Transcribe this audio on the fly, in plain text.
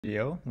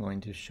Video, I'm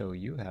going to show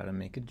you how to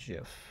make a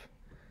GIF.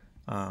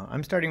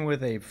 I'm starting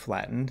with a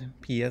flattened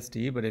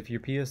PSD, but if your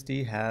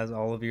PSD has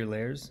all of your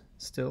layers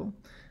still,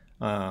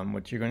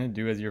 what you're going to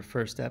do as your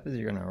first step is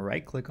you're going to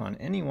right click on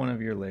any one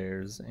of your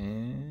layers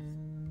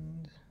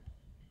and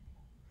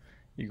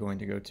you're going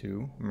to go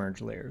to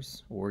merge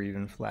layers or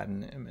even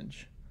flatten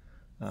image.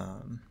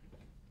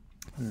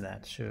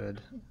 That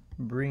should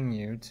bring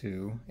you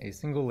to a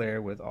single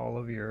layer with all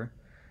of your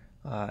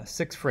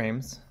 6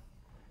 frames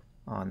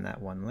on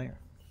that one layer.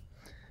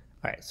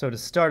 Alright, so to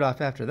start off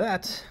after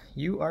that,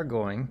 you are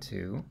going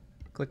to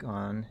click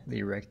on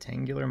the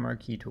rectangular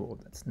marquee tool.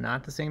 That's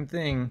not the same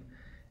thing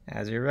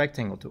as your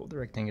rectangle tool. The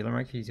rectangular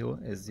marquee tool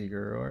is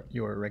your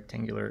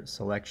rectangular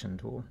selection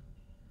tool.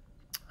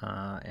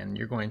 And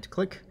you're going to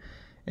click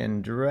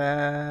and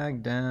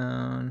drag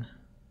down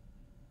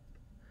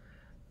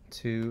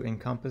to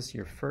encompass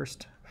your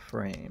first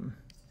frame.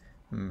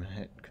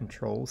 Hit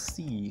Control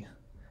C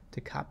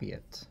to copy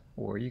it,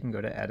 or you can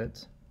go to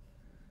Edit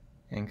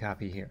and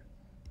copy here.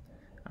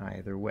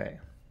 Either way.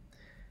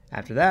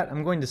 After that,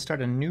 I'm going to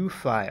start a new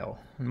file.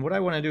 And what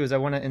I want to do is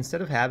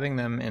instead of having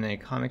them in a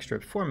comic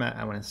strip format,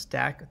 I want to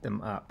stack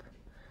them up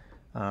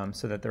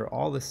so that they're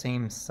all the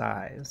same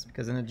size.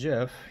 Because in a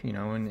GIF,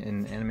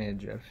 in animated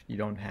GIF, you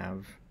don't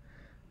have,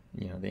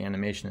 the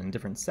animation in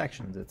different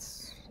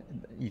sections.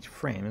 Each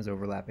frame is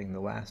overlapping the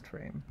last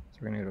frame. So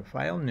we're going to go to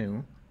File,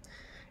 New.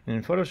 And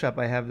in Photoshop,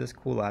 I have this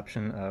cool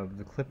option of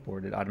the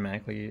clipboard. It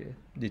automatically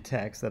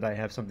detects that I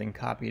have something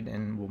copied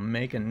and will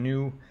make a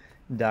new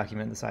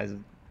document the size of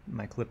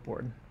my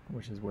clipboard,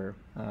 which is where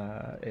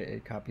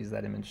it copies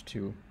that image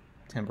to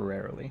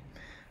temporarily.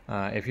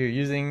 If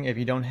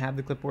you don't have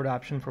the clipboard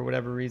option for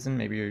whatever reason,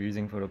 maybe you're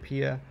using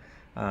Photopea,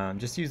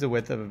 just use a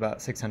width of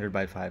about 600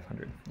 by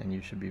 500 and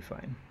you should be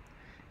fine.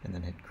 And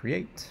then hit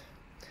Create.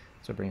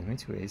 So it brings me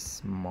to a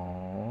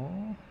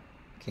small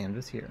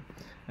canvas here,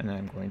 and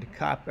I'm going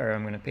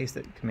to paste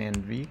it, Command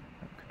V,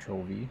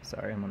 Control V,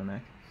 sorry, I'm on a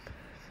Mac,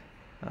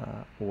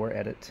 or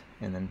Edit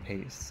and then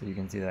paste. So you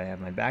can see that I have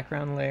my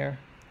background layer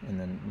and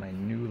then my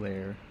new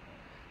layer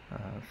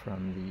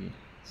from the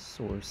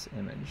source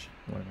image.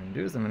 What I'm going to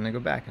do is I'm going to go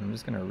back and I'm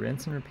just going to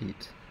rinse and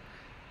repeat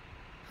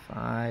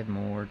 5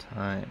 more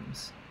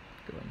times.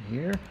 Go in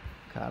here,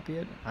 copy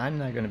it. I'm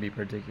not going to be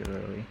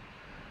particularly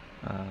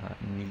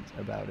neat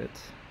about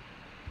it.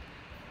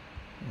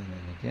 And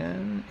then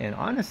again, and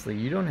honestly,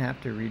 you don't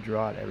have to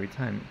redraw it every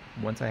time.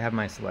 Once I have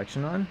my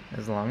selection on,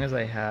 as long as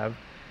I have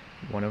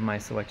one of my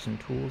selection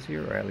tools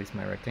here, or at least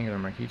my rectangular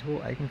marquee tool,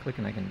 I can click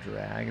and I can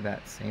drag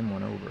that same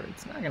one over.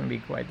 It's not going to be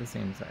quite the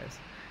same size.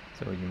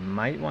 So you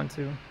might want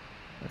to,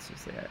 let's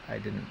just say I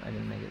didn't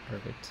make it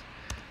perfect.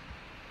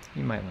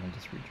 You might want to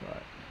just redraw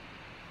it.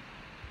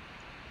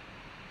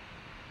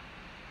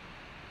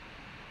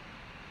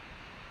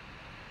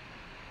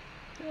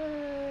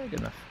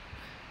 Good enough.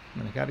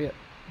 I'm going to copy it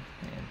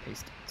and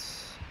paste it.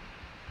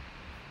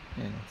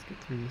 And let's get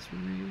through this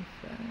real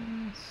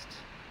fast.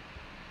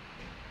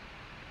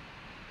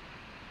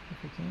 If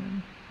we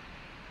can.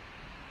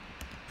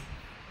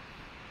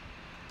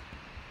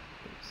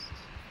 Paste.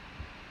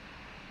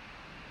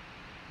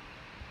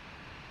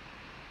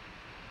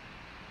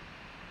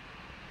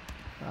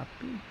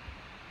 Copy.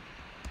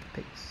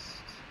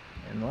 Paste.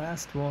 And the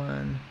last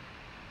one.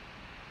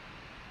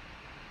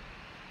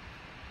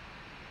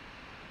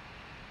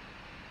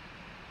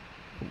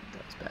 Oh,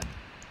 that was bad.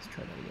 Let's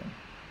try that again.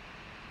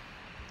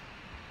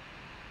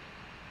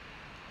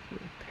 The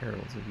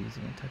perils of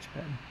using a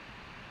touchpad.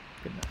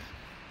 Good enough.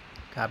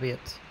 Copy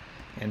it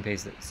and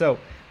paste it. So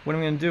what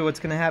I'm going to do, what's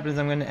going to happen is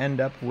I'm going to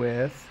end up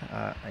with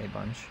a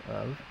bunch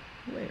of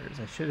layers.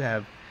 I should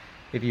have,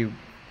 if you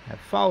have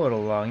followed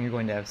along, you're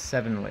going to have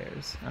 7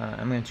 layers.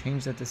 I'm going to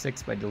change that to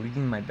 6 by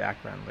deleting my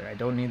background layer. I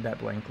don't need that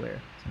blank layer.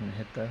 So I'm going to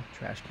hit the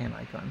trash can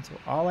icon. So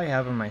all I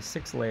have are my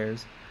 6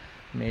 layers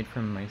made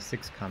from my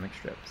 6 comic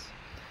strips.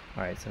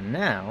 Alright, so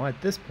now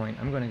at this point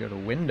I'm going to go to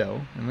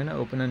Window. I'm going to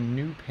open a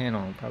new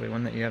panel, probably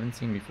one that you haven't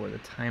seen before, the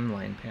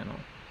Timeline panel.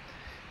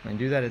 When I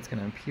do that, it's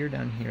going to appear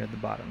down here at the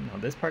bottom. Now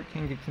this part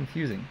can get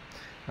confusing.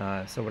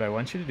 So what I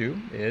want you to do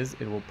is,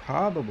 it will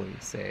probably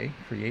say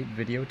Create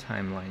Video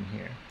Timeline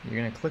here. You're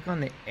going to click on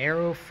the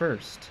arrow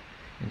first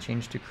and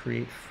change to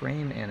Create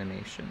Frame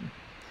Animation.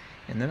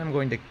 And then I'm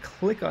going to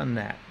click on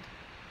that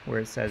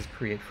where it says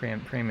Create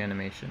Frame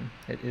Animation.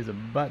 It is a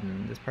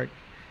button. This part,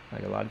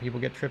 like a lot of people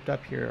get tripped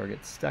up here or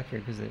get stuck here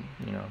because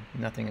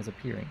nothing is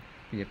appearing.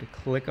 You have to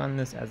click on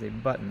this as a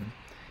button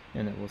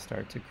and it will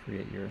start to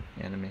create your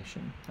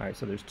animation. Alright,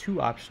 so there's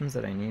 2 options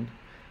that I need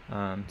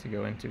to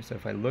go into. So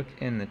if I look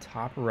in the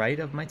top right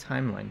of my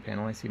timeline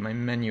panel, I see my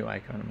menu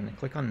icon. I'm going to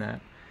click on that.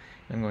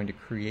 And I'm going to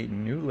create a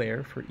new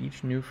layer for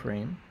each new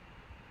frame.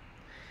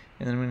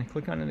 And then I'm going to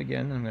click on it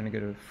again. And I'm going to go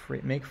to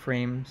Make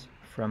Frames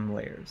from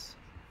Layers.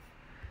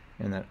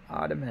 And that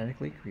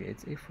automatically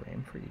creates a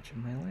frame for each of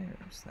my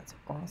layers. That's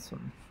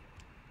awesome.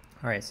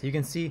 Alright, so you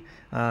can see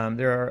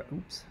there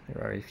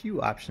are a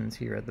few options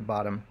here at the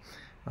bottom.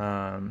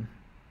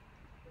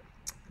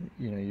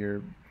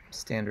 Your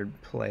standard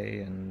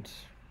play and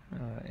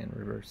and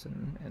reverse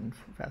and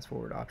fast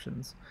forward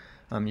options.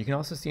 You can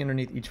also see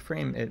underneath each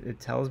frame, it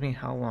tells me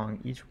how long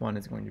each one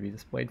is going to be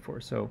displayed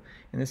for. So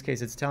in this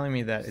case, it's telling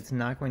me that it's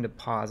not going to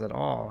pause at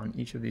all on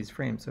each of these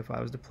frames. So if I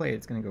was to play,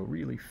 it's going to go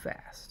really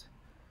fast,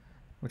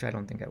 which I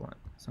don't think I want.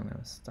 So I'm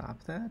going to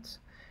stop that.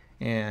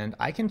 And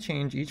I can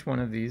change each one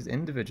of these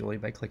individually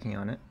by clicking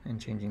on it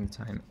and changing the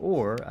time.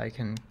 Or I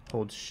can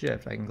hold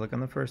Shift. I can click on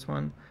the first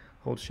one,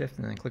 hold Shift,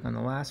 and then click on the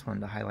last one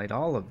to highlight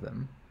all of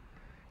them.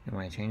 And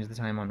when I change the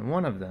time on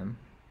one of them,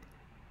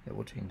 it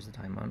will change the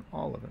time on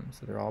all of them.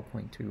 So they're all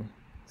 0.2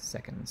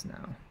 seconds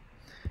now.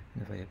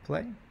 And if I hit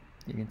play,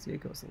 you can see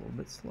it goes a little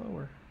bit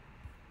slower.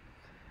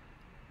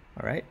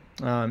 All right,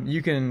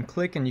 you can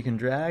click and you can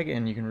drag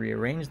and you can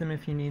rearrange them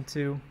if you need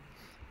to,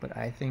 but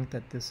I think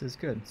that this is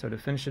good. So to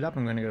finish it up,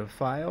 I'm going to go to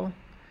File,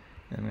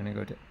 and I'm going to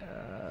go to,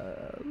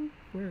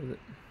 where is it?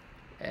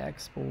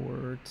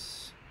 Export,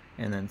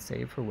 and then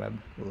Save for Web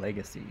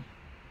Legacy.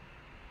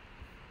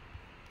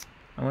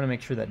 I want to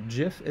make sure that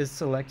GIF is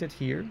selected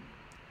here,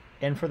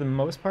 and for the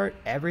most part,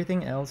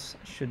 everything else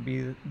should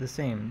be the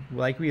same.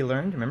 Like we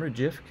learned, remember,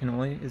 GIF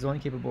is only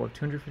capable of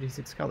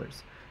 256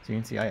 colors. So you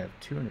can see I have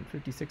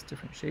 256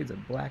 different shades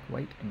of black,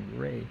 white, and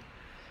gray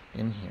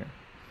in here,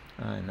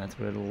 and that's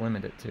what it'll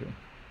limit it to.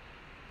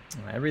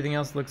 Everything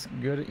else looks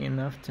good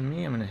enough to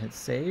me. I'm going to hit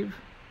Save.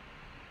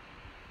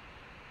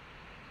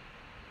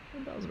 The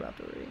bell's about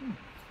to ring.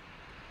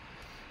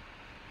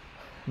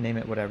 Name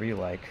it whatever you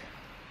like.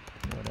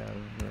 Whatever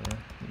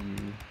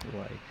you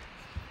like.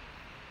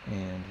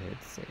 And hit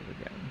Save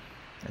again.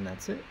 And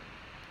that's it.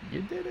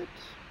 You did it.